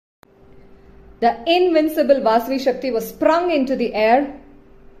The invincible Vasavi Shakti was sprung into the air,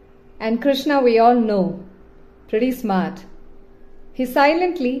 and Krishna, we all know, pretty smart. He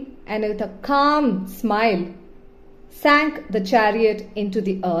silently and with a calm smile sank the chariot into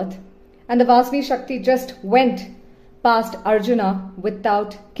the earth, and the Vasavi Shakti just went past Arjuna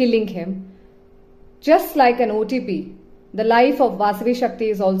without killing him. Just like an OTP, the life of Vasavi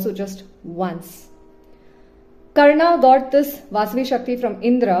Shakti is also just once. Karna got this Vasavi Shakti from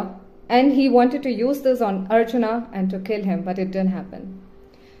Indra, and he wanted to use this on Arjuna and to kill him, but it didn't happen.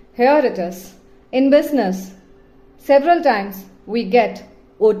 Here it is. In business, several times we get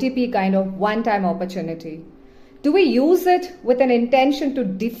OTP kind of one-time opportunity. Do we use it with an intention to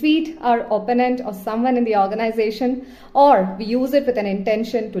defeat our opponent or someone in the organization, or we use it with an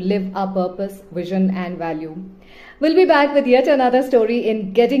intention to live our purpose, vision and value? We'll be back with yet another story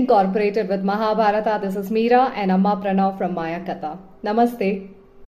in Getting Corporated with Mahabharata. This is Meera and Amma Pranav from Maya Katha. Namaste.